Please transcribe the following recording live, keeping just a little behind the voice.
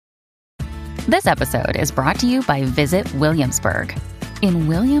This episode is brought to you by Visit Williamsburg. In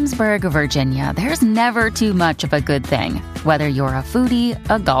Williamsburg, Virginia, there's never too much of a good thing. Whether you're a foodie,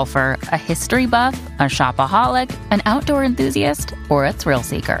 a golfer, a history buff, a shopaholic, an outdoor enthusiast, or a thrill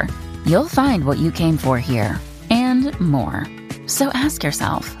seeker, you'll find what you came for here and more. So ask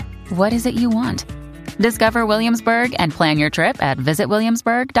yourself, what is it you want? Discover Williamsburg and plan your trip at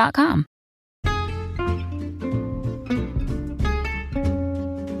visitwilliamsburg.com.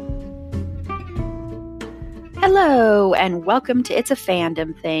 Hello, and welcome to It's a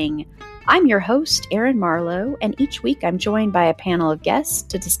Fandom Thing. I'm your host, Erin Marlowe, and each week I'm joined by a panel of guests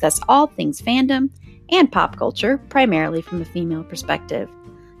to discuss all things fandom and pop culture, primarily from a female perspective.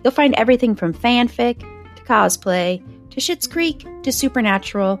 You'll find everything from fanfic, to cosplay, to Schitt's Creek, to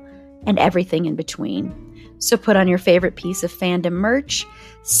Supernatural, and everything in between. So put on your favorite piece of fandom merch,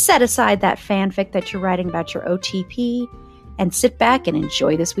 set aside that fanfic that you're writing about your OTP, and sit back and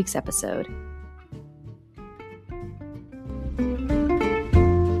enjoy this week's episode.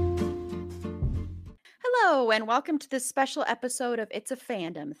 Hello, and welcome to this special episode of It's a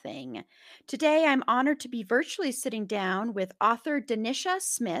Fandom Thing. Today, I'm honored to be virtually sitting down with author Denisha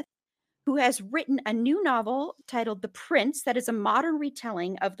Smith, who has written a new novel titled The Prince that is a modern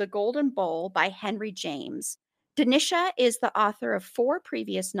retelling of The Golden Bowl by Henry James. Denisha is the author of 4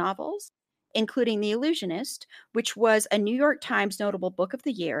 previous novels, including The Illusionist, which was a New York Times notable book of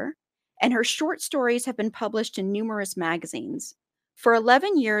the year, and her short stories have been published in numerous magazines. For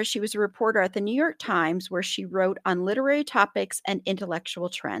 11 years, she was a reporter at the New York Times, where she wrote on literary topics and intellectual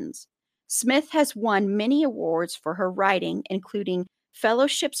trends. Smith has won many awards for her writing, including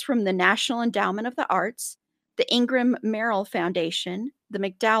fellowships from the National Endowment of the Arts, the Ingram Merrill Foundation, the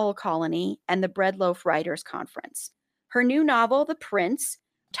MacDowell Colony, and the Breadloaf Writers Conference. Her new novel, The Prince,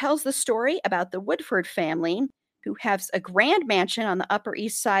 tells the story about the Woodford family, who has a grand mansion on the Upper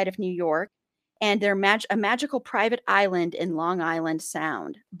East Side of New York, and they're a magical private island in Long Island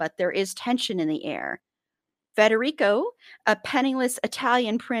Sound. But there is tension in the air. Federico, a penniless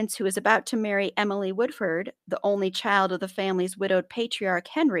Italian prince who is about to marry Emily Woodford, the only child of the family's widowed patriarch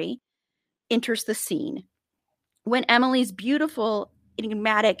Henry, enters the scene. When Emily's beautiful,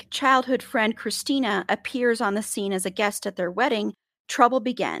 enigmatic childhood friend Christina appears on the scene as a guest at their wedding, trouble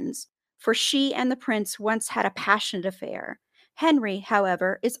begins, for she and the prince once had a passionate affair. Henry,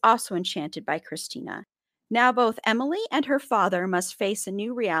 however, is also enchanted by Christina. Now both Emily and her father must face a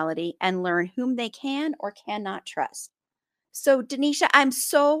new reality and learn whom they can or cannot trust. So, Denisha, I'm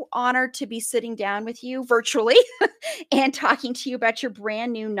so honored to be sitting down with you virtually and talking to you about your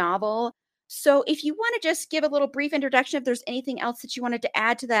brand new novel. So if you want to just give a little brief introduction, if there's anything else that you wanted to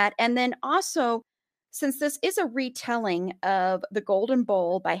add to that. And then also, since this is a retelling of The Golden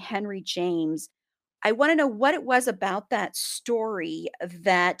Bowl by Henry James, I want to know what it was about that story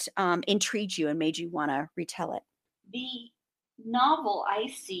that intrigued you and made you want to retell it. The novel, I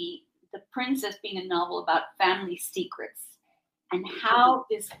see The Prince as being a novel about family secrets and how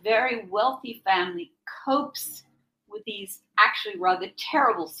this very wealthy family copes with these actually rather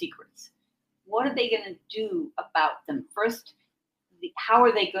terrible secrets. What are they going to do about them? First, how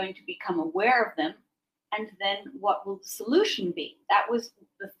are they going to become aware of them? And then what will the solution be? That was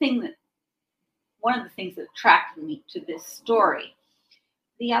one of the things that attracted me to this story.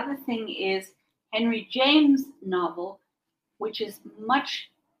 The other thing is Henry James' novel, which is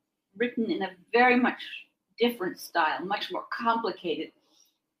written in a very much different style, much more complicated,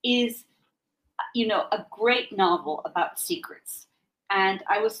 is, a great novel about secrets. And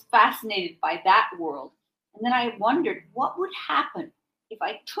I was fascinated by that world. And then I wondered what would happen if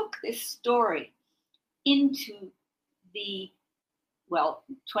I took this story into the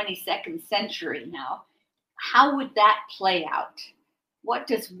 22nd century now. How would that play out? What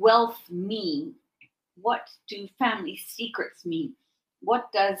does wealth mean? What do family secrets mean?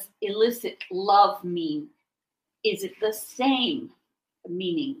 What does illicit love mean? Is it the same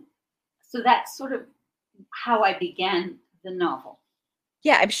meaning? So that's sort of how I began the novel.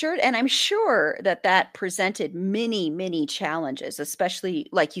 Yeah, I'm sure that presented many, many challenges, especially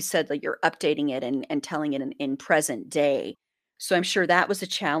like you said, like you're updating it and telling it in present day. So I'm sure that was a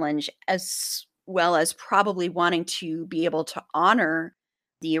challenge, as well as probably wanting to be able to honor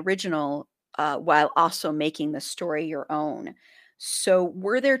the original while also making the story your own. So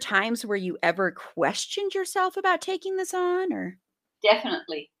were there times where you ever questioned yourself about taking this on, or?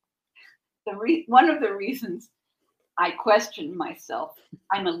 Definitely. One of the reasons I questioned myself,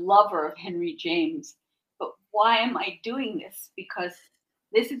 I'm a lover of Henry James, but why am I doing this? Because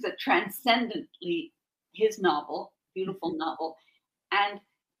this is a transcendently his novel, beautiful novel. And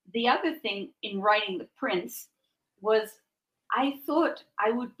the other thing in writing The Prince was I thought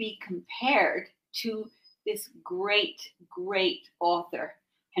I would be compared to this great, great author,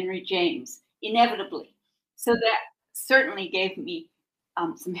 Henry James, inevitably. So that certainly gave me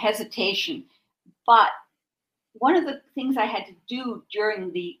some hesitation. But one of the things I had to do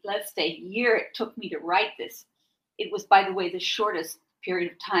during the, let's say, year it took me to write this, it was, by the way, the shortest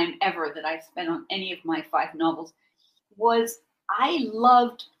period of time ever that I spent on any of my 5 novels, was I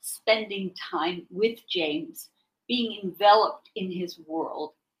loved spending time with James, being enveloped in his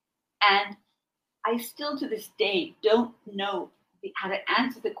world. And I still to this day don't know how to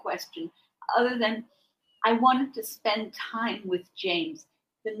answer the question other than I wanted to spend time with James.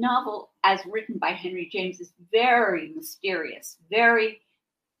 The novel, as written by Henry James, is very mysterious, very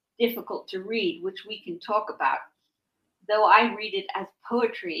difficult to read, which we can talk about. Though I read it as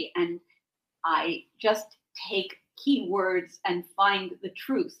poetry and I just take key words and find the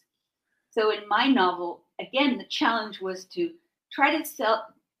truth. So in my novel, again, the challenge was to try to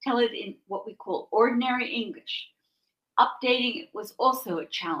tell it in what we call ordinary English. Updating it was also a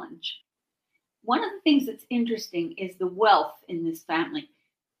challenge. One of the things that's interesting is the wealth in this family.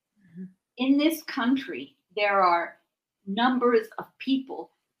 Mm-hmm. In this country, there are numbers of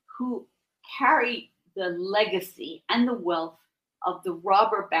people who carry the legacy and the wealth of the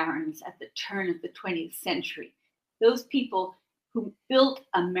robber barons at the turn of the 20th century. Those people who built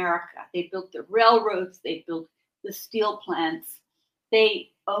America. They built the railroads, they built the steel plants, they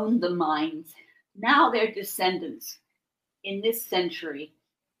owned the mines. Now their descendants in this century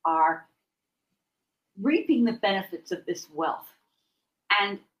are reaping the benefits of this wealth.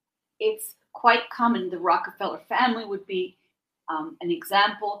 And it's quite common. The Rockefeller family would be an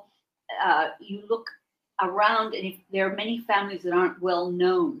example. You look around, and if there are many families that aren't well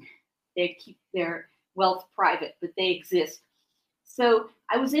known, they keep their wealth private, but they exist. So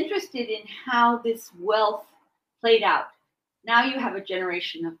I was interested in how this wealth played out. Now you have a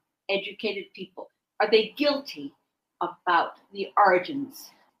generation of educated people. Are they guilty about the origins?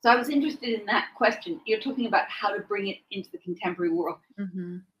 So I was interested in that question. You're talking about how to bring it into the contemporary world.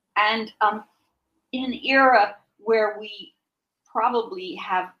 Mm-hmm. And in an era where we probably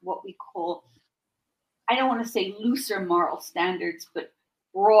have what we call, I don't want to say looser moral standards, but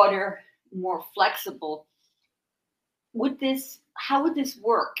broader, more flexible, how would this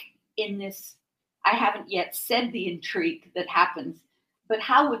work in this? I haven't yet said the intrigue that happens, but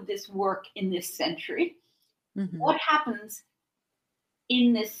how would this work in this century? Mm-hmm. What happens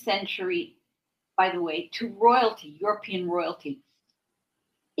in this century, by the way, to royalty, European royalty?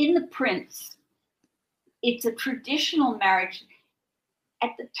 In The Prince, it's a traditional marriage.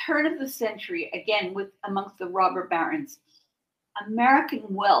 At the turn of the century, again, amongst the robber barons, American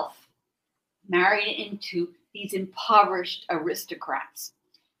wealth married into these impoverished aristocrats.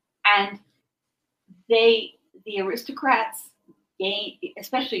 And the aristocrats gained,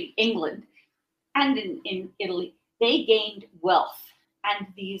 especially England and in Italy, they gained wealth. And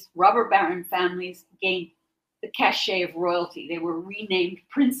these robber baron families gained the cachet of royalty. They were renamed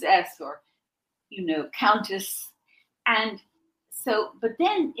princess or, countess. And so, but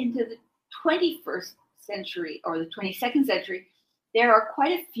then into the 21st century or the 22nd century, there are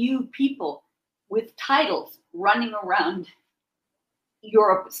quite a few people with titles running around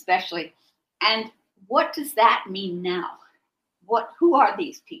Europe, especially. And what does that mean now? Who are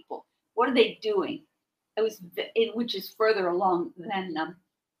these people? What are they doing? Which is further along than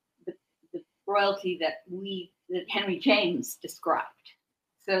the royalty that Henry James described.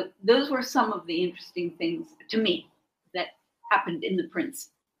 So those were some of the interesting things to me that happened in The Prince.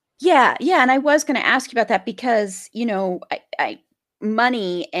 Yeah. And I was going to ask you about that because,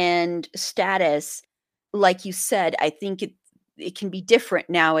 money and status, like you said, I think it can be different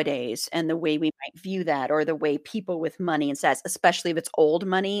nowadays, and the way we might view that, or the way people with money and status, especially if it's old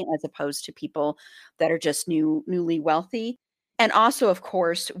money, as opposed to people that are just newly wealthy. And also, of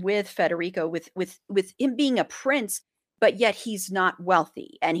course, with Federico, with him being a prince, but yet he's not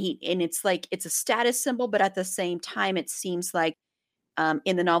wealthy, and it's like it's a status symbol, but at the same time, it seems like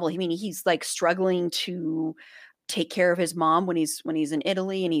in the novel, he's like struggling to take care of his mom when he's in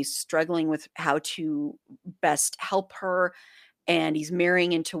Italy, and he's struggling with how to best help her, and he's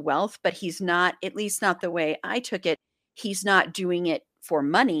marrying into wealth, but he's not, at least not the way I took it, he's not doing it for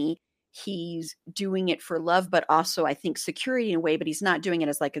money. He's doing it for love, but also I think security in a way, but he's not doing it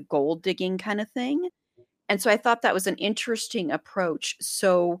as like a gold digging kind of thing. And so I thought that was an interesting approach.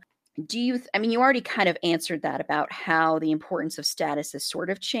 So you already kind of answered that about how the importance of status has sort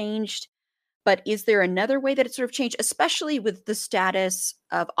of changed, but is there another way that it sort of changed, especially with the status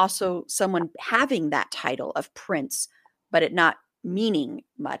of also someone having that title of prince, but it not meaning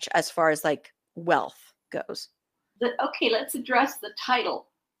much as far as like wealth goes? Okay, let's address the title.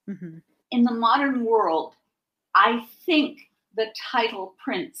 Mm-hmm. In the modern world, I think the title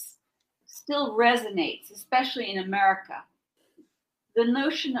prince still resonates, especially in America. The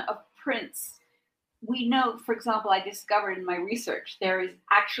notion of prince, we know, for example, I discovered in my research, there is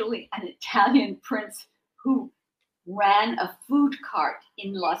actually an Italian prince who ran a food cart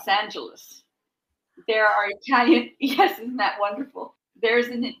in Los Angeles. There are Italian, yes, isn't that wonderful? There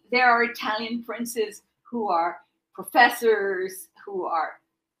are Italian princes who are professors, who are,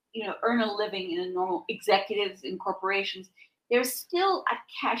 earn a living in a normal, executives in corporations. There's still a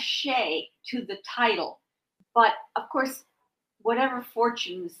cachet to the title. But of course, whatever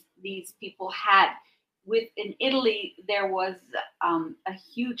fortunes these people had, in Italy, there was a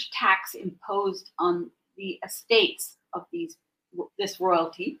huge tax imposed on the estates of this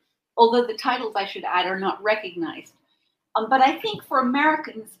royalty, although the titles, I should add, are not recognized. But I think for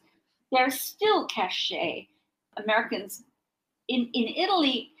Americans, there's still cachet. Americans in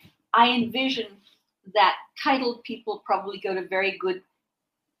Italy, I envision that titled people probably go to very good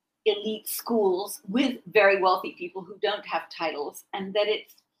elite schools with very wealthy people who don't have titles, and that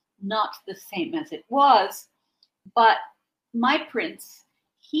it's not the same as it was. But my prince,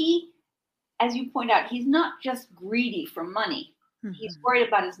 he, as you point out, he's not just greedy for money. Mm-hmm. He's worried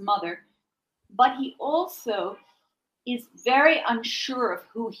about his mother, but he also is very unsure of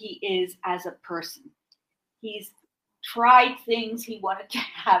who he is as a person. He's tried things. He wanted to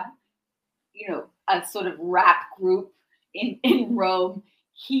have, a sort of rap group in Rome.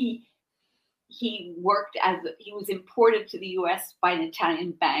 He worked he was imported to the US by an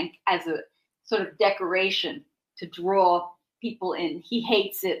Italian bank as a sort of decoration to draw people in. He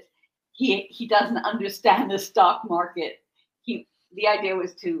hates it. He doesn't understand the stock market. The idea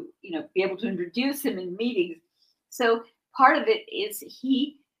was to, be able to introduce him in meetings. So part of it is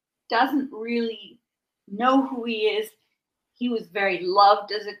he doesn't really know who he is. He was very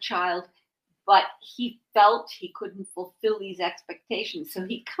loved as a child, but he felt he couldn't fulfill these expectations. So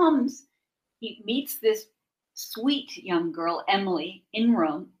he meets this sweet young girl, Emily, in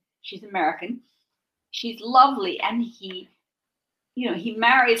Rome. She's American. She's lovely. And he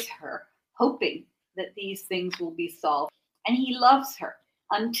marries her, hoping that these things will be solved. And he loves her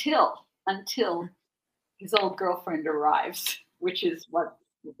until his old girlfriend arrives, which is what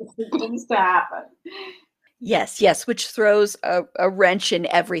begins to happen. Yes, which throws a wrench in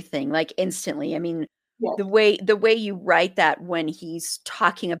everything, like instantly. I mean, yes. The way you write that when he's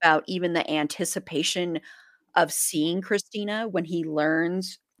talking about even the anticipation of seeing Christina, when he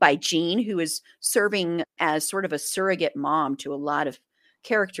learns by Jean, who is serving as sort of a surrogate mom to a lot of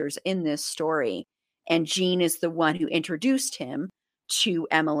characters in this story. And Jean is the one who introduced him to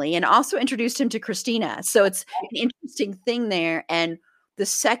Emily and also introduced him to Christina. So it's an interesting thing there. And the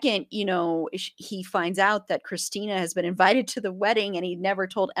second, he finds out that Christina has been invited to the wedding and he never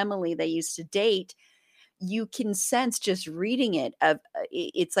told Emily they used to date, you can sense just reading it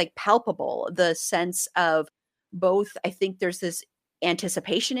it's like palpable, the sense of both. I think there's this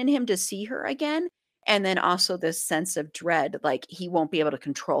anticipation in him to see her again. And then also this sense of dread, like he won't be able to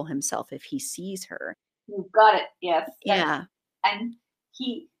control himself if he sees her. You've got it. Yes. Yeah. And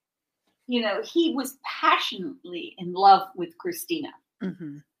he was passionately in love with Christina,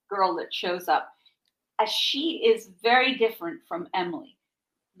 mm-hmm. girl that shows up. As she is very different from Emily.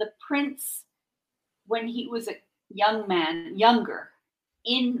 The prince, when he was a younger,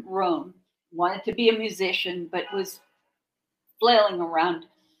 in Rome, wanted to be a musician, but was flailing around.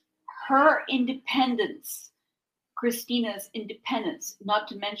 Her independence, Christina's independence, not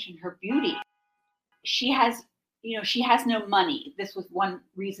to mention her beauty. She has no money. This was one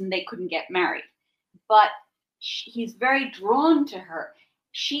reason they couldn't get married. But he's very drawn to her.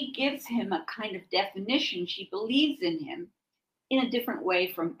 She gives him a kind of definition. She believes in him in a different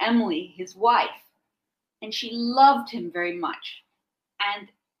way from Emily, his wife. And she loved him very much. And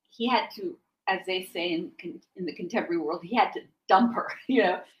he had to, as they say in the contemporary world, he had to dump her,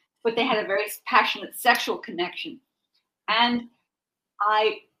 but they had a very passionate sexual connection. And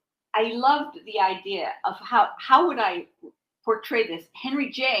I loved the idea of how would I portray this? Henry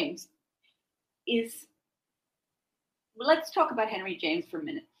James let's talk about Henry James for a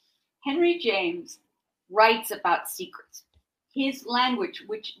minute. Henry James writes about secrets. His language,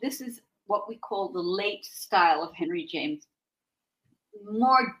 which this is what we call the late style of Henry James,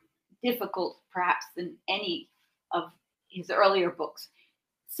 more difficult perhaps than any of his earlier books.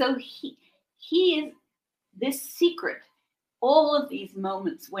 So he is this secret. All of these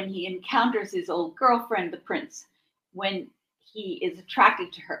moments when he encounters his old girlfriend, the prince, when he is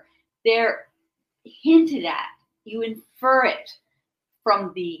attracted to her, they're hinted at. You infer it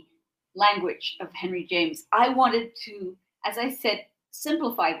from the language of Henry James. I wanted to, as I said,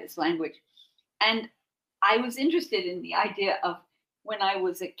 simplify this language. And I was interested in the idea of when I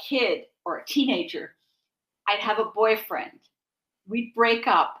was a kid or a teenager, I'd have a boyfriend. We'd break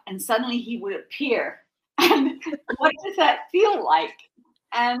up and suddenly he would appear. And what does that feel like?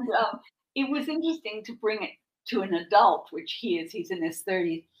 And it was interesting to bring it to an adult, which he is. He's in his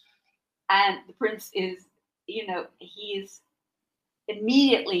 30s. And the prince is, he is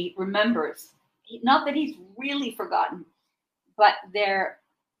immediately remembers, not that he's really forgotten, but their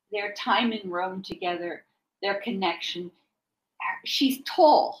time in Rome together, their connection. She's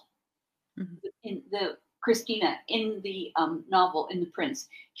tall. Mm-hmm. In the Christina, in the novel, in The Prince,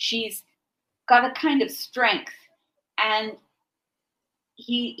 she's got a kind of strength, and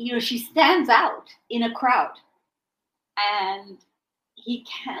she stands out in a crowd, and he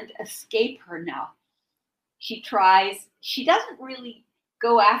can't escape her now. She tries. She doesn't really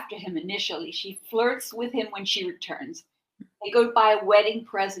go after him initially. She flirts with him when she returns. They go to buy a wedding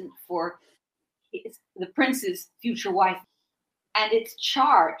present for the prince's future wife, and it's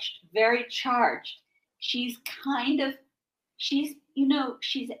charged, very charged. She's angry,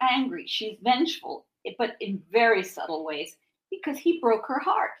 she's vengeful, but in very subtle ways, because he broke her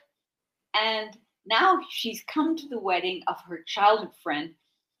heart. And now she's come to the wedding of her childhood friend,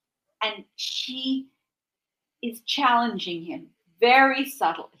 and she is challenging him very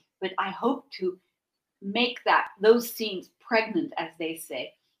subtly. But I hope to make those scenes pregnant, as they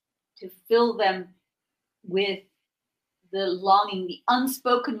say, to fill them with the longing, the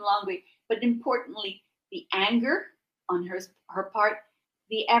unspoken longing, but importantly, the anger on her part,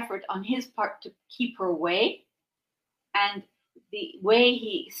 the effort on his part to keep her away, and the way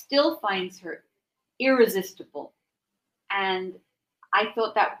he still finds her irresistible. And I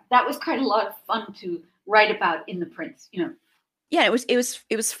thought that was quite a lot of fun to write about in The Prince, Yeah, it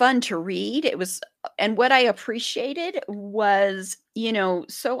was fun to read. And what I appreciated was,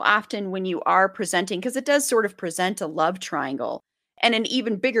 so often when you are presenting, because it does sort of present a love triangle, and an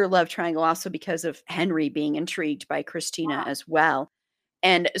even bigger love triangle also because of Henry being intrigued by Christina as well.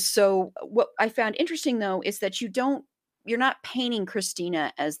 And so what I found interesting though is that you're not painting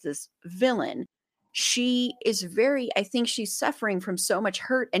Christina as this villain. She is I think she's suffering from so much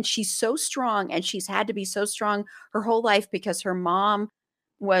hurt, and she's so strong, and she's had to be so strong her whole life because her mom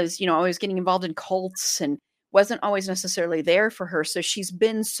was, always getting involved in cults and wasn't always necessarily there for her. So she's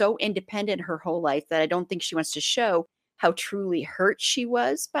been so independent her whole life that I don't think she wants to show how truly hurt she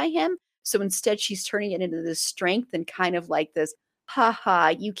was by him. So instead, she's turning it into this strength and kind of like this, ha ha,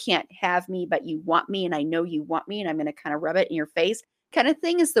 you can't have me, but you want me, and I know you want me, and I'm going to kind of rub it in your face kind of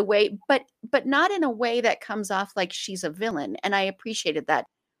thing is the way, but not in a way that comes off like she's a villain. And I appreciated that.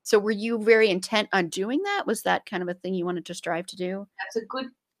 So were you very intent on doing that? Was that kind of a thing you wanted to strive to do? That's a good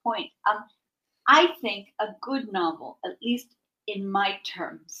point. I think a good novel, at least in my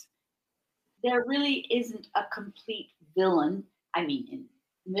terms, there really isn't a complete villain. I mean, in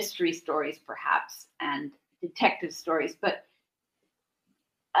mystery stories, perhaps, and detective stories, but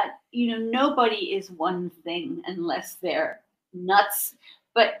nobody is one thing unless they're nuts.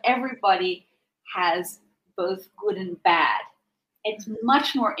 But everybody has both good and bad. It's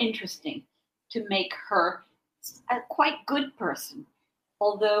much more interesting to make her a quite good person,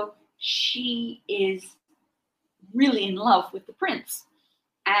 although she is really in love with the prince.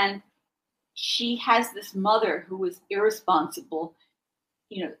 And she has this mother who was irresponsible,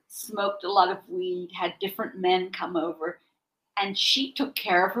 smoked a lot of weed, had different men come over, and she took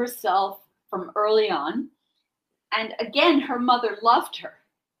care of herself from early on. And again, her mother loved her,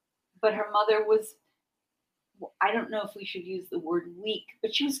 but her mother was, I don't know if we should use the word weak,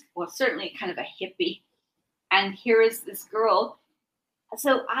 but she was, certainly kind of a hippie. And here is this girl.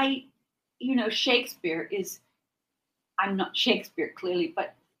 So Shakespeare is, I'm not Shakespeare clearly,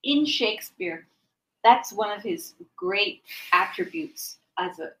 but in Shakespeare, that's one of his great attributes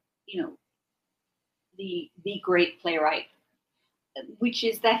as the great playwright, which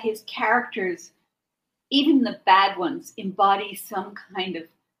is that his characters, even the bad ones, embody some kind of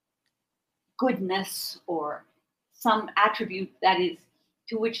goodness or some attribute that is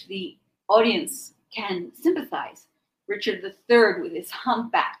to which the audience can sympathize. Richard III with his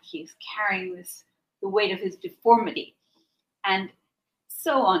humpback, he's carrying the weight of his deformity, and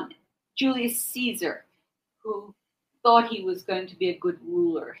so on. Julius Caesar, who thought he was going to be a good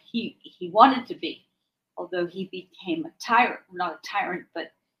ruler, he wanted to be, although he became a tyrant, not a tyrant,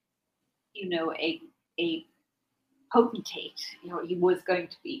 but a potentate. He was going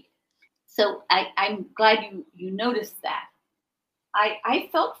to be. So I'm glad you noticed that. I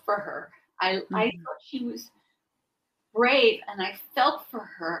felt for her. I thought she was brave, and I felt for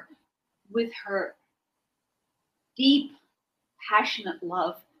her with her deep, passionate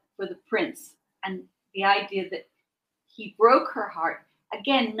love for the prince, and the idea that he broke her heart,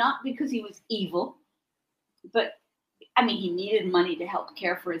 again, not because he was evil, but I mean, he needed money to help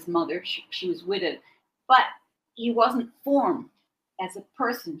care for his mother. She was widowed, but he wasn't formed as a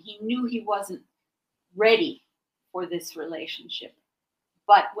person. He knew he wasn't ready for this relationship.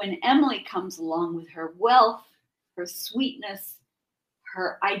 But when Emily comes along with her wealth, her sweetness,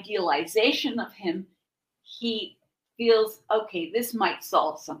 her idealization of him, he feels, okay, this might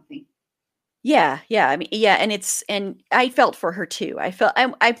solve something. Yeah. I mean, yeah, and I felt for her too. I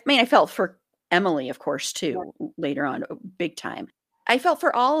felt for Emily, of course, too, later on, big time. I felt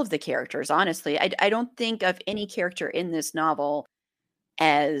for all of the characters, honestly. I don't think of any character in this novel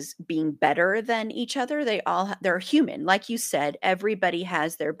as being better than each other. They're human. Like you said, everybody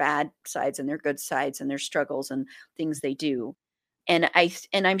has their bad sides and their good sides and their struggles and things they do. And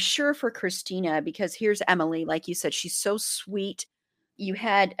I'm sure for Christina, because here's Emily, like you said, she's so sweet. You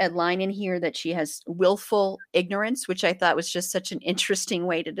had a line in here that she has willful ignorance, which I thought was just such an interesting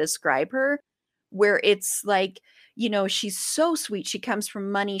way to describe her, where it's like, she's so sweet. She comes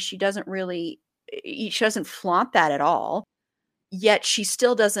from money. She doesn't flaunt that at all. Yet she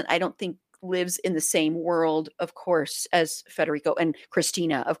still doesn't, I don't think, lives in the same world, of course, as Federico, and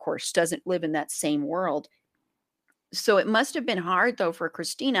Christina, of course, doesn't live in that same world. So it must have been hard, though, for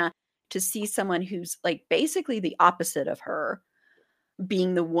Christina to see someone who's like basically the opposite of her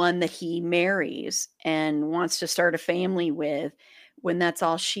being the one that he marries and wants to start a family with, when that's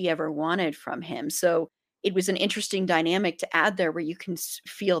all she ever wanted from him. So it was an interesting dynamic to add there, where you can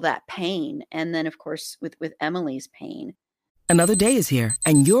feel that pain. And then, of course, with Emily's pain. Another day is here,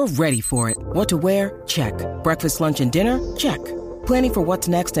 and you're ready for it. What to wear? Check. Breakfast, lunch, and dinner? Check. Planning for what's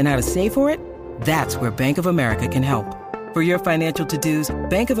next and how to save for it? That's where Bank of America can help. For your financial to-dos,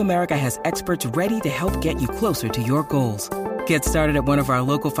 Bank of America has experts ready to help get you closer to your goals. Get started at one of our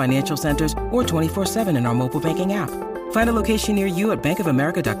local financial centers or 24/7 in our mobile banking app. Find a location near you at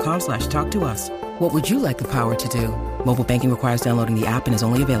bankofamerica.com/talktous. What would you like the power to do? Mobile banking requires downloading the app and is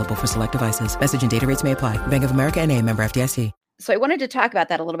only available for select devices. Message and data rates may apply. Bank of America N.A., member FDIC. So I wanted to talk about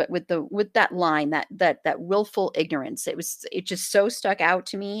that a little bit with that line, that willful ignorance. It just so stuck out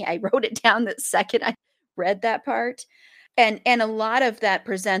to me. I wrote it down the second I read that part. And a lot of that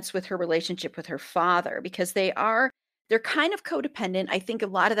presents with her relationship with her father, because they're kind of codependent. I think a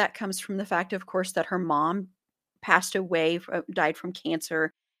lot of that comes from the fact, of course, that her mom passed away, died from cancer.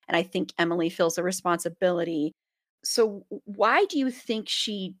 And I think Emily feels a responsibility. So why do you think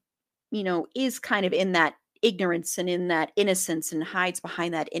she, is kind of in that ignorance and in that innocence and hides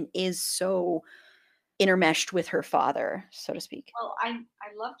behind that and is so intermeshed with her father, so to speak? Well, I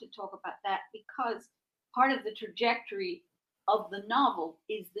love to talk about that, because part of the trajectory of the novel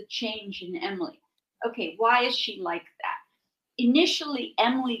is the change in Emily. Okay, why is she like that? Initially,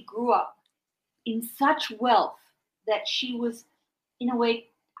 Emily grew up in such wealth that she was, in a way,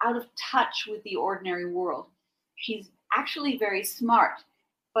 out of touch with the ordinary world. She's actually very smart,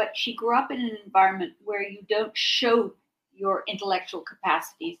 but she grew up in an environment where you don't show your intellectual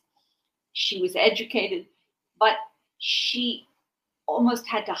capacities. She was educated, but she almost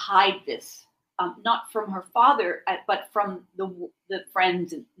had to hide this, not from her father, but from the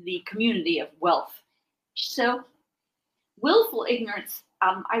friends and the community of wealth. So willful ignorance,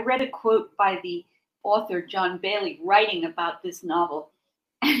 I read a quote by the author John Bailey writing about this novel,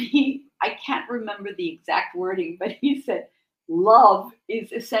 and I can't remember the exact wording, but he said, love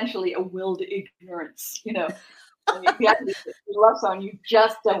is essentially a willed ignorance. I mean, if you love someone, you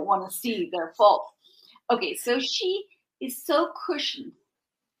just don't want to see their faults. Okay, so she is so cushioned.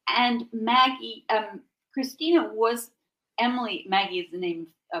 And Maggie, Christina was Emily. Maggie is the name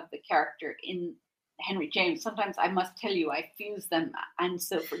of the character in Henry James. Sometimes I must tell you, I fuse them, and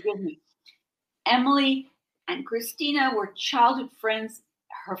so forgive me. Emily and Christina were childhood friends.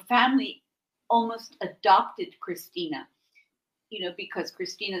 Her family almost adopted Christina, because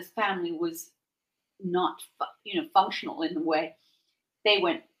Christina's family was not, functional in the way. They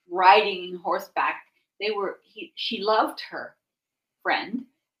went riding horseback. She loved her friend.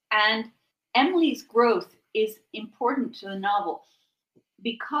 And Emily's growth is important to the novel,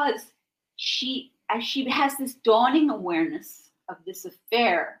 because she has this dawning awareness of this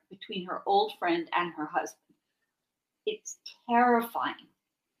affair between her old friend and her husband. It's terrifying,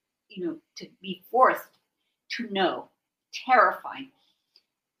 to be forced to know. Terrifying.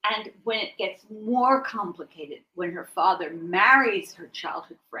 And when it gets more complicated, when her father marries her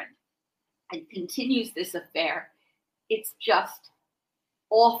childhood friend and continues this affair, it's just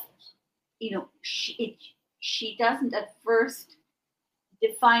awful. She doesn't at first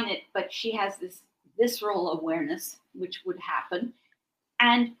define it, but she has this visceral awareness, which would happen.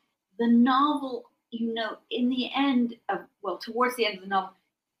 And the novel, in the end towards the end of the novel,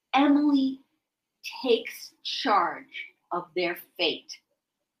 Emily takes charge of their fate.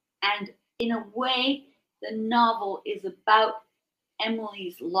 And in a way, the novel is about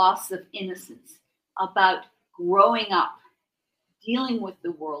Emily's loss of innocence, about growing up, dealing with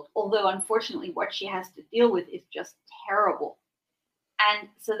the world, although unfortunately what she has to deal with is just terrible. And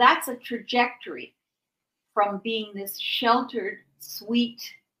so that's a trajectory from being this sheltered, sweet,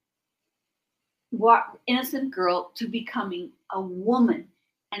 innocent girl to becoming a woman.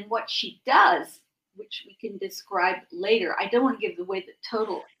 And what she does, which we can describe later, I don't want to give away the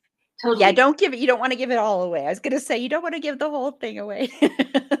total. Yeah, you don't want to give it all away. I was going to say, you don't want to give the whole thing away. He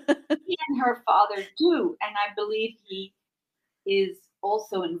and her father do, and I believe he is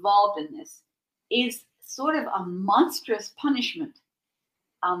also involved in this, is sort of a monstrous punishment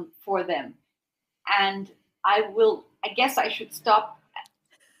for them. And I guess I should stop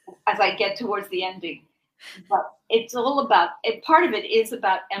as I get towards the ending. But it's all about, part of it is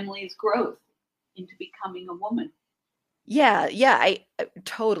about Emily's growth into becoming a woman. Yeah, I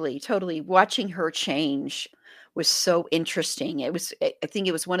totally watching her change was so interesting. I think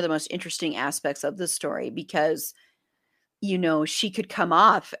it was one of the most interesting aspects of the story because, she could come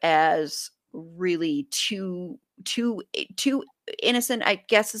off as really too innocent, I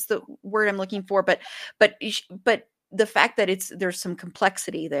guess is the word I'm looking for, but the fact that there's some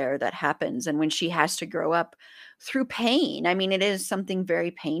complexity there that happens, and when she has to grow up through pain, I mean, it is something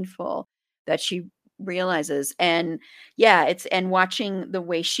very painful that she realizes. And and watching the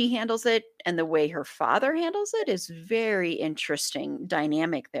way she handles it and the way her father handles it is very interesting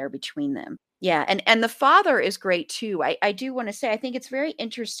dynamic there between them. Yeah, and the father is great too. I do want to say I think it's very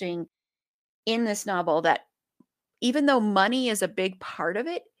interesting in this novel that even though money is a big part of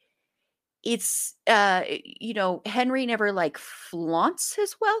it, it's Henry never like flaunts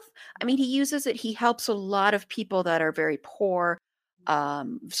his wealth. I mean, he uses it, he helps a lot of people that are very poor,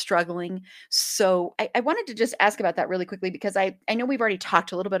 struggling. So I wanted to just ask about that really quickly because I know we've already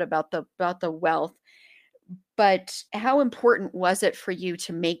talked a little bit about the wealth, but how important was it for you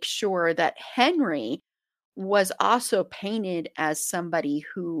to make sure that Henry was also painted as somebody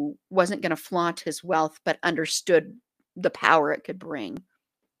who wasn't going to flaunt his wealth but understood the power it could bring?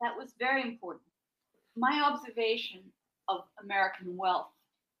 That was very important. My observation of American wealth,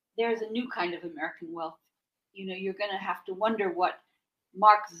 there's a new kind of American wealth. You're going to have to wonder what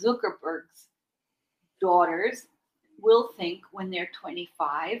Mark Zuckerberg's daughters will think when they're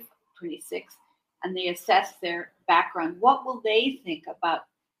 25, 26, and they assess their background. What will they think about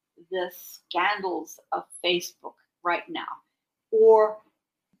the scandals of Facebook right now? Or,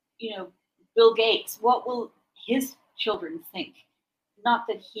 Bill Gates, what will his children think? Not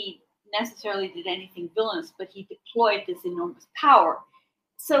that he necessarily did anything villainous, but he deployed this enormous power.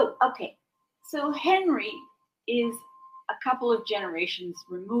 So Henry is a couple of generations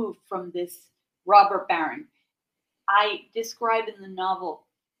removed from this robber baron. I describe in the novel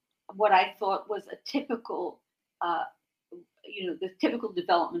what I thought was a typical, the typical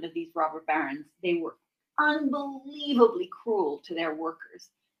development of these robber barons. They were unbelievably cruel to their workers.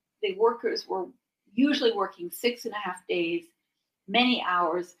 The workers were usually working 6.5 days, many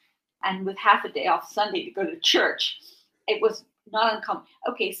hours, and with half a day off Sunday to go to church. It was not uncommon.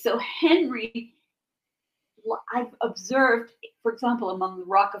 Okay, so Henry, I've observed, for example, among the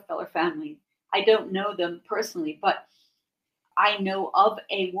Rockefeller family, I don't know them personally, but I know of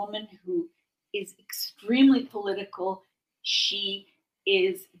a woman who is extremely political. She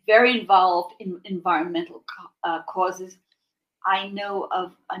is very involved in environmental causes. I know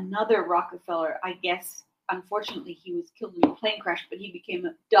of another Rockefeller, I guess, unfortunately, he was killed in a plane crash, but he became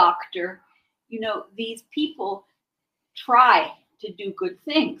a doctor. These people try to do good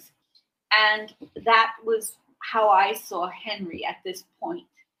things. And that was how I saw Henry at this point.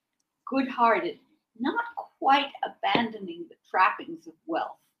 Good-hearted, not quite abandoning the trappings of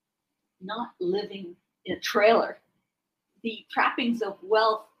wealth, not living in a trailer. The trappings of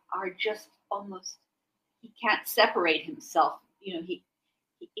wealth are just almost, he can't separate himself.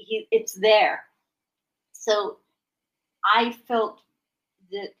 It's there. So I felt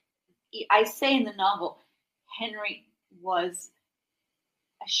that, I say in the novel, Henry was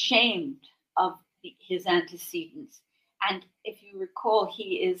ashamed of his antecedents. And if you recall,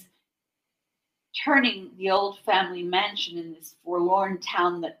 he is turning the old family mansion in this forlorn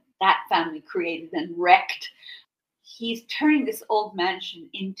town that family created and wrecked. He's turning this old mansion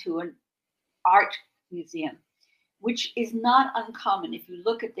into an art museum, which is not uncommon. If you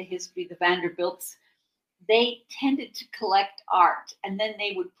look at the history, the Vanderbilts, they tended to collect art and then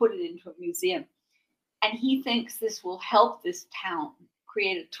they would put it into a museum. And he thinks this will help this town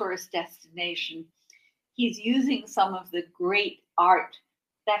create a tourist destination. He's using some of the great art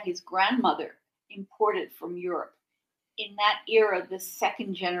that his grandmother imported from Europe. In that era, the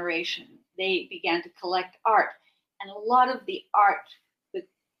second generation, they began to collect art. And a lot of the art, the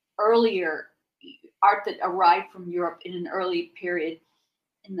earlier art that arrived from Europe in an early period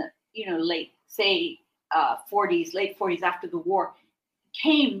in the late 40s after the war,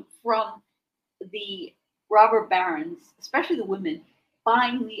 came from the robber barons, especially the women,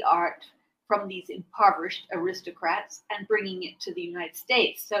 buying the art from these impoverished aristocrats and bringing it to the United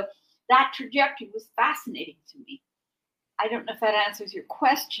States. So that trajectory was fascinating to me. I don't know if that answers your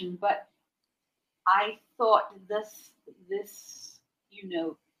question, but I thought this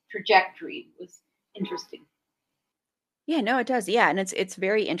trajectory was interesting. Yeah, no, it does. Yeah, and it's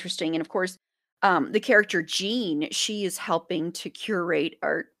very interesting. And of course, the character Jean, she is helping to curate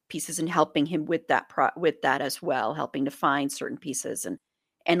art pieces and helping him with that as well, helping to find certain pieces.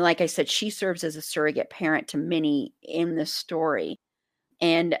 And like I said, she serves as a surrogate parent to Minnie in the story.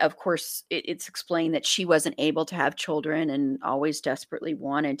 And of course, it's explained that she wasn't able to have children and always desperately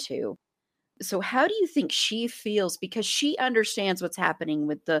wanted to. So how do you think she feels, because she understands what's happening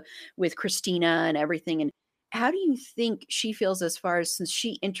with Christina and everything, and how do you think she feels as far as, since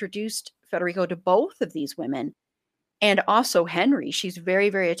she introduced Federico to both of these women and also Henry? She's very,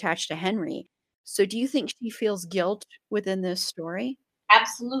 very attached to Henry. So do you think she feels guilt within this story?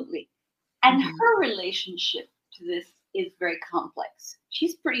 Absolutely. And Mhm. her relationship to this is very complex.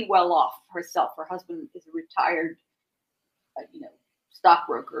 She's pretty well off herself. Her husband is a retired,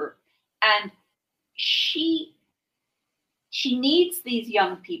 stockbroker, and she needs these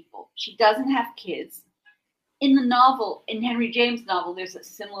young people. She doesn't have kids. In the novel, in Henry James' novel, there's a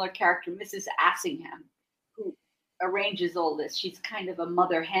similar character, Mrs. Assingham, who arranges all this. She's kind of a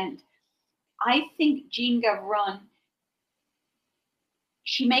mother hen. I think Jean Gavron,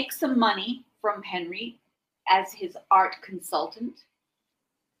 she makes some money from Henry as his art consultant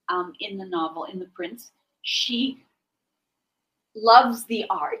in the novel, in The Prince. She loves the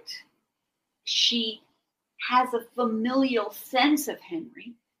art. She has a familial sense of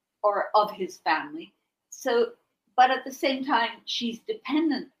Henry or of his family. So, but at the same time, she's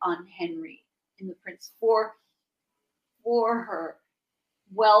dependent on Henry in The Prince for her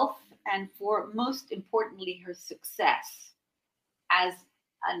wealth and for, most importantly, her success as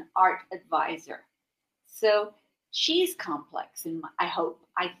an art advisor. So she's complex,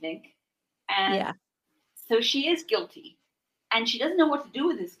 I think. And Yeah. so she is guilty. And she doesn't know what to do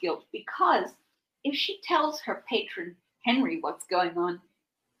with this guilt, because if she tells her patron Henry what's going on,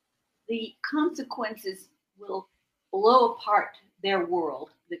 the consequences will blow apart their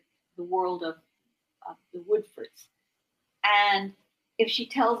world, the world of the Woodfords. And if she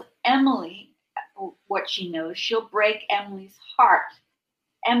tells Emily what she knows, she'll break Emily's heart.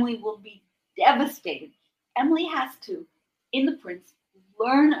 Emily will be devastated. Emily has to, in The Prince,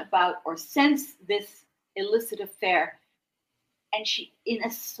 learn about or sense this illicit affair, and she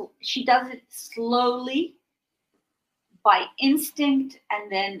does it slowly, by instinct,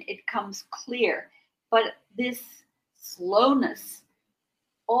 and then it comes clear. But this slowness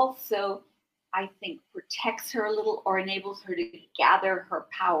also, I think, protects her a little, or enables her to gather her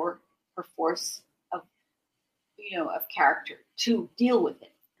power, her force of character to deal with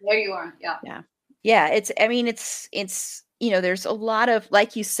it. There you are. Yeah. Yeah. Yeah, it's there's a lot of,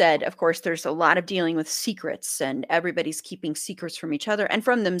 like you said, of course, there's a lot of dealing with secrets, and everybody's keeping secrets from each other and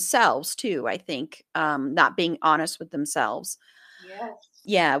from themselves too, I think, not being honest with themselves. Yes.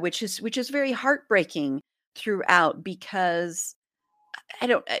 Yeah, which is very heartbreaking throughout, because I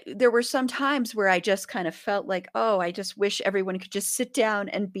don't there were some times where I just kind of felt like, "Oh, I just wish everyone could just sit down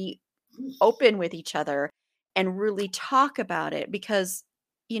and be open with each other and really talk about it," because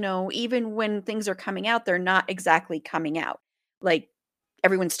even when things are coming out, they're not exactly coming out. Like,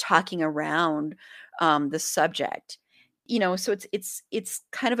 everyone's talking around the subject. So it's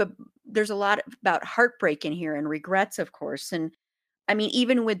kind of there's a lot about heartbreak in here, and regrets, of course. And I mean,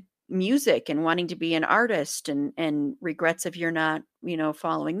 even with music and wanting to be an artist, and regrets if you're not,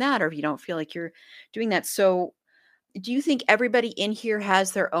 following that, or if you don't feel like you're doing that. So do you think everybody in here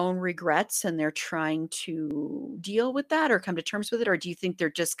has their own regrets and they're trying to deal with that or come to terms with it? Or do you think they're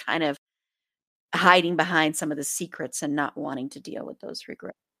just kind of hiding behind some of the secrets and not wanting to deal with those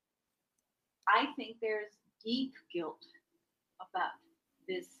regrets? I think there's deep guilt about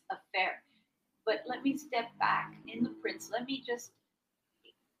this affair. But let me step back. In The Prince, let me just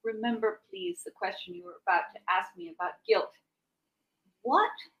remember, please, the question you were about to ask me about guilt.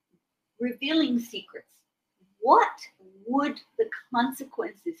 What revealing secrets what would the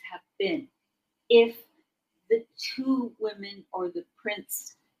consequences have been if the two women or the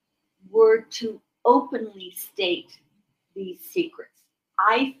prince were to openly state these secrets?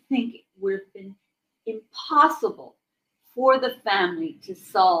 I think it would have been impossible for the family to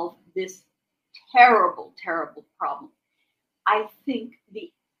solve this terrible, terrible problem. I think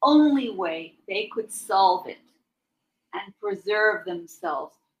the only way they could solve it and preserve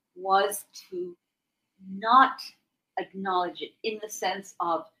themselves was to not acknowledge it, in the sense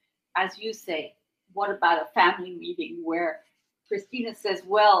of, as you say, what about a family meeting where Christina says,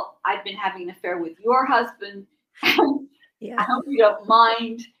 well, I've been having an affair with your husband, and I hope you don't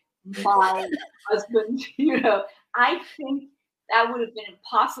mind my husband. I think that would have been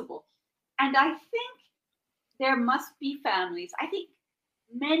impossible. And I think there must be families. I think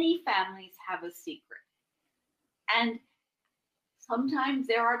many families have a secret. And sometimes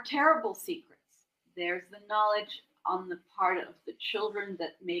there are terrible secrets. There's the knowledge on the part of the children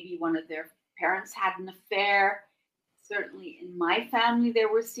that maybe one of their parents had an affair. Certainly in my family,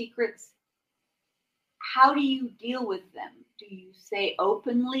 there were secrets. How do you deal with them? Do you say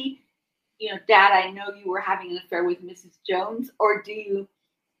openly, Dad, I know you were having an affair with Mrs. Jones? Or do you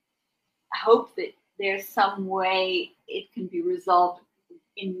hope that there's some way it can be resolved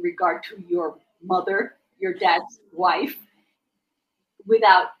in regard to your mother, your dad's wife,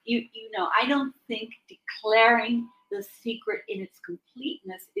 without, I don't think declaring the secret in its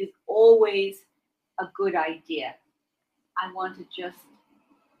completeness is always a good idea. I want to just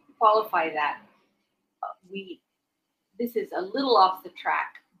qualify that. This is a little off the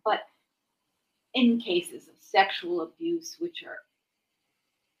track, but in cases of sexual abuse, which are,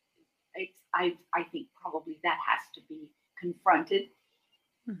 I think probably that has to be confronted,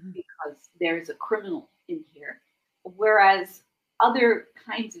 because there's a criminal in here, whereas other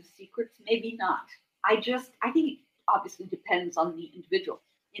kinds of secrets, maybe not. I think it obviously depends on the individual.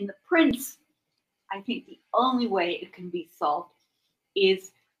 In The Prince, I think the only way it can be solved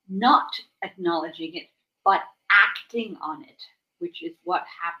is not acknowledging it, but acting on it, which is what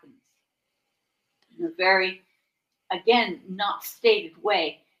happens in a very, again, not stated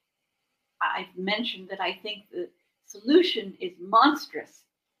way. I've mentioned that I think the solution is monstrous,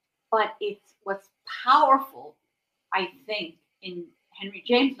 but it's what's powerful, I think, in Henry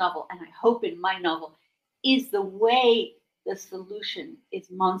James' novel, and I hope in my novel, is the way the solution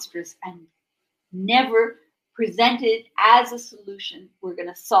is monstrous and never presented as a solution. We're going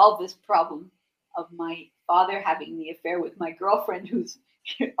to solve this problem of my father having the affair with my girlfriend who's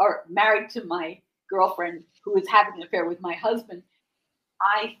or married to my girlfriend who is having an affair with my husband.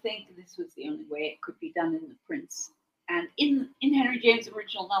 I think this was the only way it could be done in The Prince and in Henry James'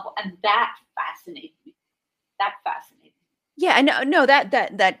 original novel, and that fascinated me. Yeah, no,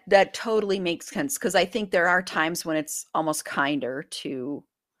 that totally makes sense, because I think there are times when it's almost kinder to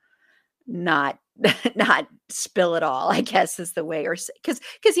not spill it all, I guess, is the way, or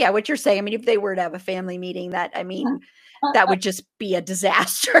because yeah, what you're saying, I mean, if they were to have a family meeting, that would just be a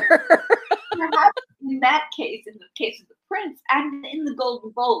disaster. Perhaps in that case, in the case of The Prince and in The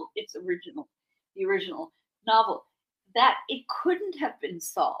Golden Bowl, the original novel, that it couldn't have been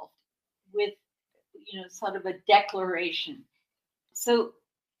solved with sort of a declaration. So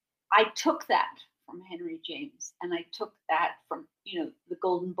I took that from Henry James, and I took that from The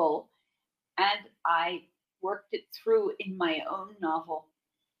Golden Bowl, and I worked it through in my own novel,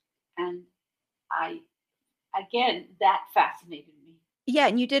 and again, that fascinated me. Yeah,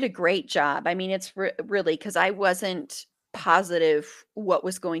 and you did a great job. I mean, it's really, because I wasn't positive what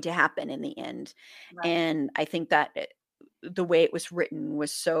was going to happen in the end. Right. And I think that the way it was written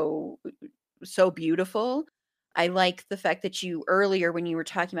was so beautiful. I like the fact that you earlier, when you were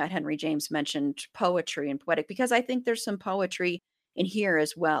talking about Henry James, mentioned poetry and poetic, because I think there's some poetry in here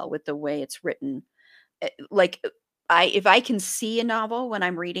as well with the way it's written. Like, if I can see a novel when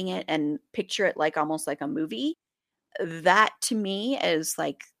I'm reading it and picture it like almost like a movie, that to me is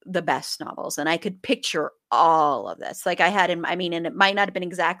like the best novels. And I could picture all of this. Like I had and it might not have been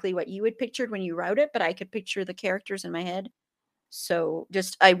exactly what you had pictured when you wrote it, but I could picture the characters in my head. So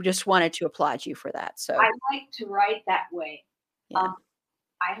I just wanted to applaud you for that. So I like to write that way. Yeah.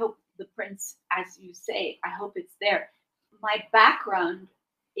 I hope The Prince, as you say, I hope it's there. My background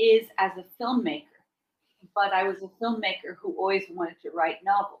is as a filmmaker, but I was a filmmaker who always wanted to write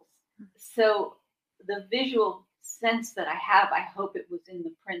novels. So the visual sense that I have, I hope it was in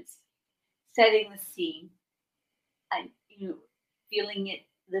The Prince, setting the scene and feeling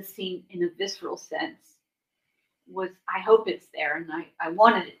the scene in a visceral sense. I hope it's there, and I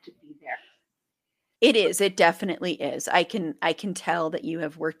wanted it to be there. It is. It definitely is. I can tell that you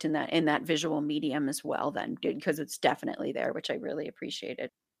have worked in that visual medium as well then, because it's definitely there, which I really appreciated.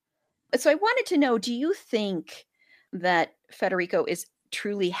 So I wanted to know, do you think that Federico is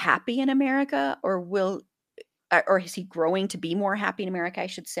truly happy in America, or is he growing to be more happy in America, I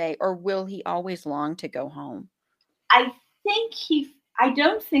should say, or will he always long to go home? I I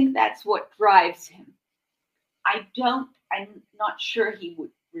don't think that's what drives him. I'm not sure he would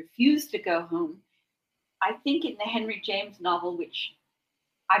refuse to go home. I think in the Henry James novel, which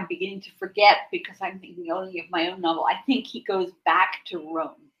I'm beginning to forget because I'm thinking only of my own novel, I think he goes back to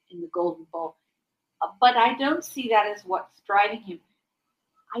Rome in the Golden Bowl. But I don't see that as what's driving him.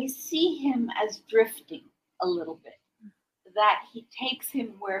 I see him as drifting a little bit, that he takes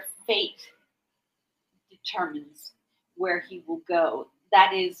him where fate determines where he will go.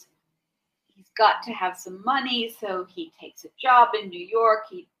 That is, he's got to have some money, so he takes a job in New York.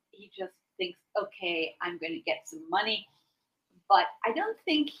 He just thinks, okay, I'm going to get some money. But I don't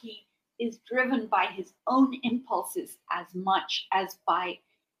think he is driven by his own impulses as much as by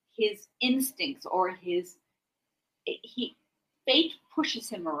his instincts or fate pushes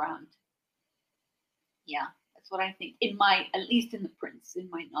him around. Yeah, that's what I think. At least in The Prince, in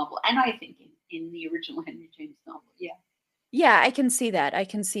my novel, and I think in the original Henry James novel. Yeah. Yeah, I can see that. I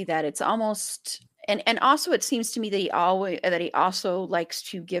can see that. It's almost, and also it seems to me that he also likes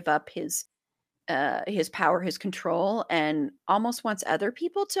to give up his power, his control, and almost wants other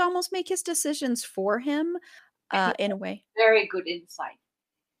people to almost make his decisions for him, in a way. Very good insight.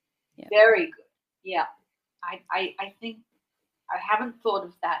 Yeah. Very good. Yeah. I think I haven't thought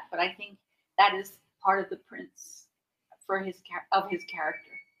of that, but I think that is part of the Prince for his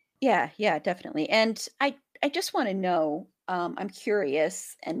character. Yeah, definitely. And I just want to know, I'm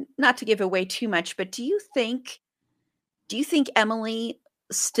curious, and not to give away too much, but do you think Emily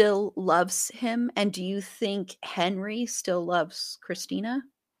still loves him, and do you think Henry still loves Christina?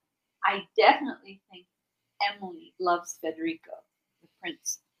 I definitely think Emily loves Federico, the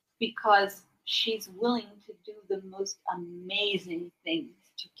prince, because she's willing to do the most amazing things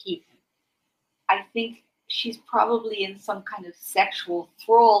to keep him. I think she's probably in some kind of sexual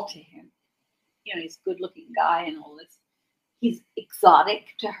thrall to him. He's a good looking guy and all this. He's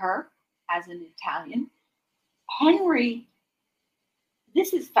exotic to her as an Italian. Henry,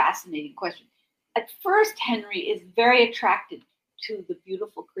 this is a fascinating question. At first, Henry is very attracted to the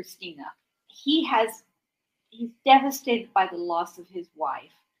beautiful Christina. He's devastated by the loss of his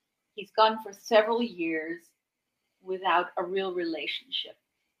wife. He's gone for several years without a real relationship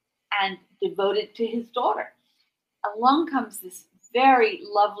and devoted to his daughter. Along comes this very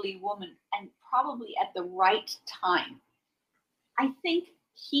lovely woman, and probably at the right time. I think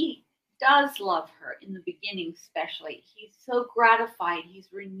he does love her in the beginning, especially. He's so gratified, he's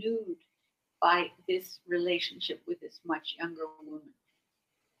renewed by this relationship with this much younger woman.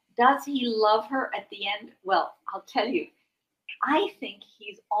 Does he love her at the end? Well, I'll tell you, I think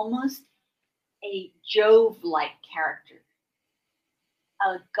he's almost a Jove like character,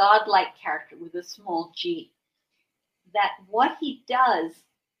 a godlike character with a small g. That what he does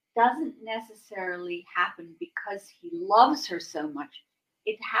doesn't necessarily happen because he loves her so much.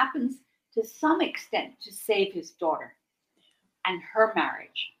 It happens to some extent to save his daughter and her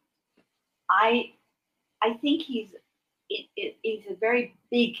marriage. I think he's a very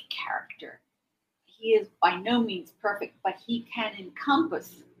big character. He is by no means perfect, but he can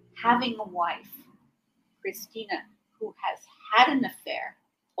encompass having a wife, Christina, who has had an affair,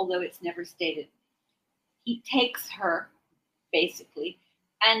 although it's never stated. He takes her, basically,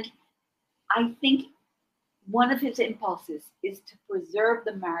 and I think one of his impulses is to preserve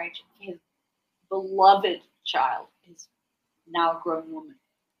the marriage of his beloved child, his now grown woman.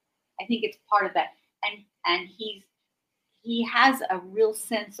 I think it's part of that, and he has a real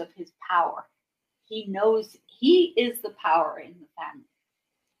sense of his power. He knows he is the power in the family,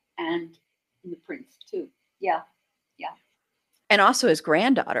 and in the prince too. Yeah. And also his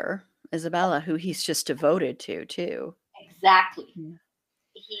granddaughter, Isabella, who he's just devoted to too. Exactly. Yeah.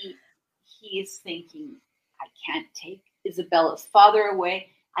 He is thinking, I can't take Isabella's father away.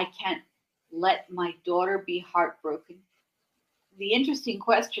 I can't let my daughter be heartbroken. The interesting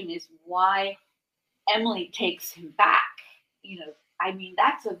question is why Emily takes him back.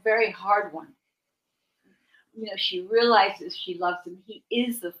 That's a very hard one. She realizes she loves him. He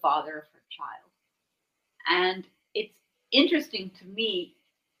is the father of her child. And it's interesting to me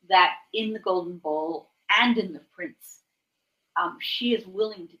that in the Golden Bowl and in The Prince, she is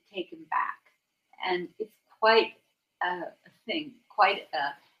willing to take him back. And it's quite a thing, quite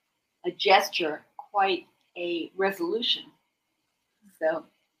a gesture, quite a resolution. So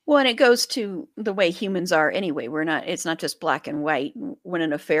Well, and it goes to the way humans are anyway. It's not just black and white. When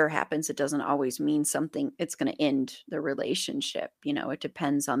an affair happens, it doesn't always mean something, it's going to end the relationship. It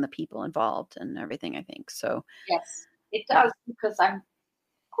depends on the people involved and everything, I think. So, Yes, it yeah. does, because of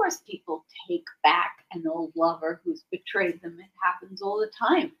course, people take back an old lover who's betrayed them. It happens all the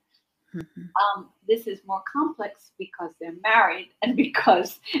time. Mhm. This is more complex because they're married and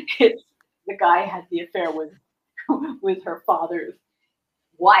because it's the guy had the affair with her father's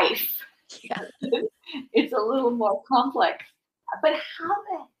wife. Yeah. It's a little more complex. But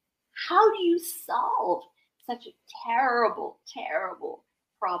how do you solve such a terrible, terrible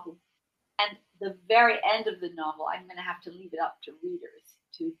problem? And the very end of the novel, I'm going to have to leave it up to readers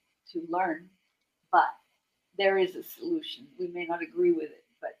to learn. But there is a solution. We may not agree with it,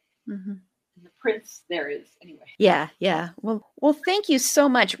 but Mhm. in the prince there is anyway. Yeah, yeah. Well, thank you so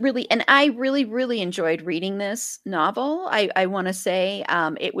much, really. And I really, really enjoyed reading this novel. I want to say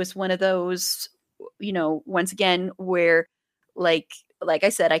it was one of those, once again, where like like I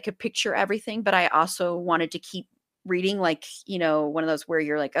said, I could picture everything, but I also wanted to keep reading, like, one of those where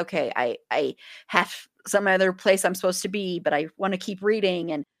you're like, okay, I have some other place I'm supposed to be, but I want to keep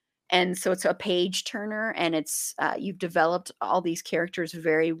reading. And so it's a page turner, and it's you've developed all these characters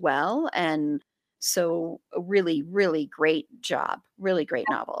very well, and so a really, really great job. Really great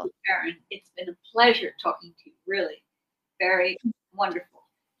novel. Karen, it's been a pleasure talking to you. Really, very wonderful.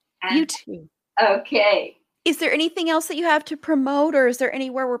 You And too. okay, Is there anything else that you have to promote, or is there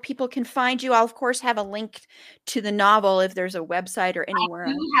anywhere where people can find you? I'll, of course, have a link to the novel if there's a website or I anywhere.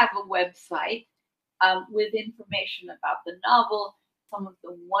 do have a website with information about the novel, some of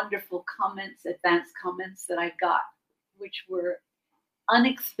the wonderful comments, advanced comments that I got, which were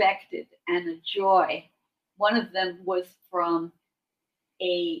unexpected and a joy. One of them was from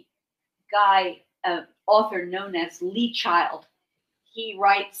a guy, author known as Lee Child. He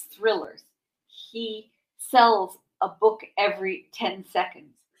writes thrillers. He sells a book every 10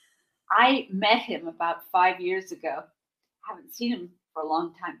 seconds. I met him about 5 years ago. Haven't seen him for a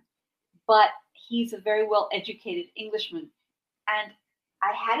long time, but he's a very well educated Englishman. And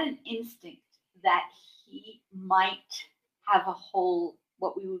I had an instinct that he might have a whole,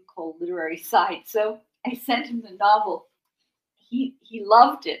 what we would call, literary side. So I sent him the novel. He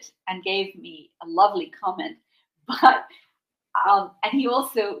loved it and gave me a lovely comment. But and he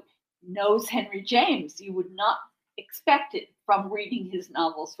also knows Henry James. You would not expect it from reading his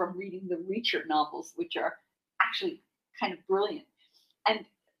novels, from reading the Reacher novels, which are actually kind of brilliant. And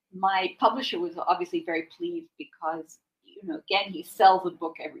my publisher was obviously very pleased because, again, he sells a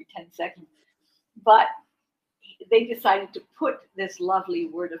book every 10 seconds. But they decided to put this lovely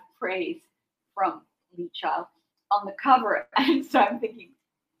word of praise from Lee Child on the cover. And so I'm thinking,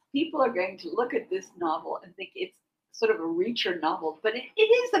 people are going to look at this novel and think it's sort of a Reacher novel, but it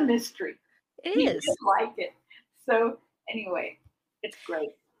is a mystery. It is. He like it. So anyway, it's great.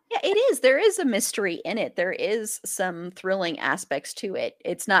 Yeah, it is. There is a mystery in it. There is some thrilling aspects to it.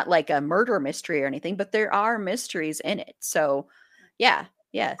 It's not like a murder mystery or anything, but there are mysteries in it. So, yeah.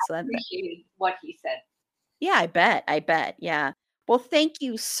 So I appreciated what he said. yeah, I bet. Yeah. Well, thank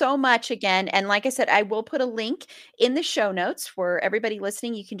you so much again. And like I said, I will put a link in the show notes for everybody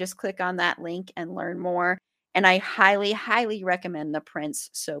listening. You can just click on that link and learn more. And I highly, highly recommend The Prince.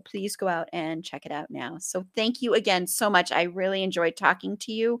 So please go out and check it out now. So thank you again so much. I really enjoyed talking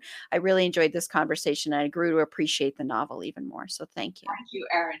to you. I really enjoyed this conversation. I grew to appreciate the novel even more. So thank you. Thank you,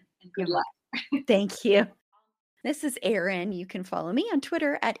 Erin, and good luck. Thank you. This is Erin. You can follow me on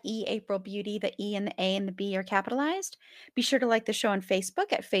Twitter at eAprilBeauty. The E and the A and the B are capitalized. Be sure to like the show on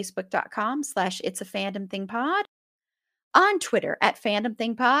Facebook at facebook.com/itsafandom_thing_pod. On Twitter at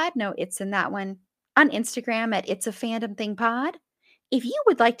FandomThingPod. No, it's in that one. On Instagram at itsafandom_thing_pod. If you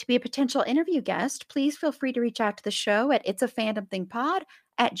would like to be a potential interview guest, please feel free to reach out to the show at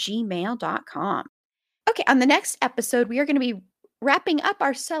itsafandom_thing_pod@gmail.com. Okay, on the next episode, we are going to be wrapping up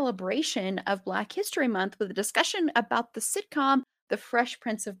our celebration of Black History Month with a discussion about the sitcom The Fresh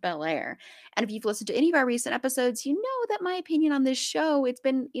Prince of Bel-Air. And if you've listened to any of our recent episodes, you know that my opinion on this show, it's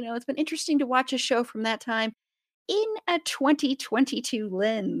been interesting to watch a show from that time in a 2022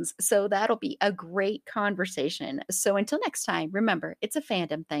 lens. So that'll be a great conversation. So until next time, remember, it's a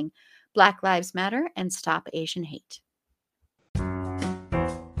fandom thing. Black Lives Matter and stop Asian hate.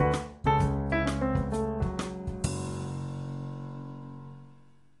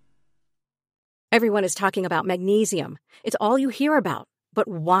 Everyone is talking about magnesium. It's all you hear about. But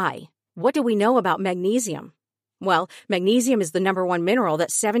why? What do we know about magnesium? Well, magnesium is the #1 mineral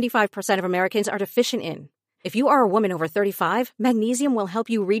that 75% of Americans are deficient in. If you are a woman over 35, magnesium will help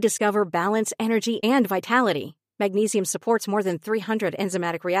you rediscover balance, energy, and vitality. Magnesium supports more than 300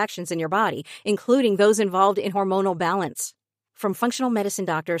 enzymatic reactions in your body, including those involved in hormonal balance. From functional medicine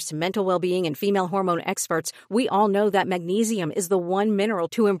doctors to mental well-being and female hormone experts, we all know that magnesium is the one mineral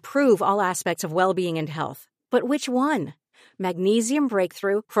to improve all aspects of well-being and health. But which one? Magnesium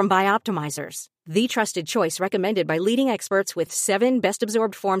Breakthrough from Bioptimizers, the trusted choice recommended by leading experts with 7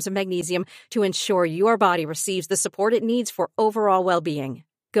 best-absorbed forms of magnesium to ensure your body receives the support it needs for overall well-being.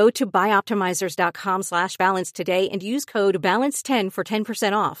 Go to bioptimizers.com/balance today and use code BALANCE10 for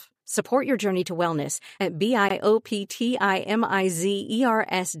 10% off. Support your journey to wellness at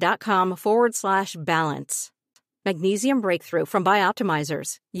bioptimizers.com/balance. Magnesium Breakthrough from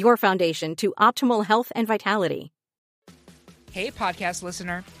Bioptimizers, your foundation to optimal health and vitality. Hey, podcast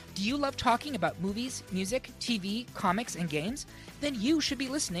listener. Do you love talking about movies, music, TV, comics, and games? Then you should be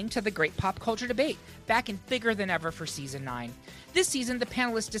listening to The Great Pop Culture Debate, back and bigger than ever for Season 9. This season, the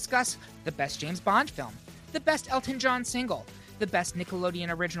panelists discuss the best James Bond film, the best Elton John single, the best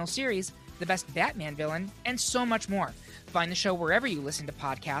Nickelodeon original series, the best Batman villain, and so much more. Find the show wherever you listen to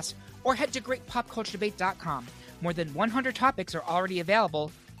podcasts, or head to greatpopculturedebate.com. More than 100 topics are already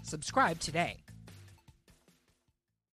available. Subscribe today.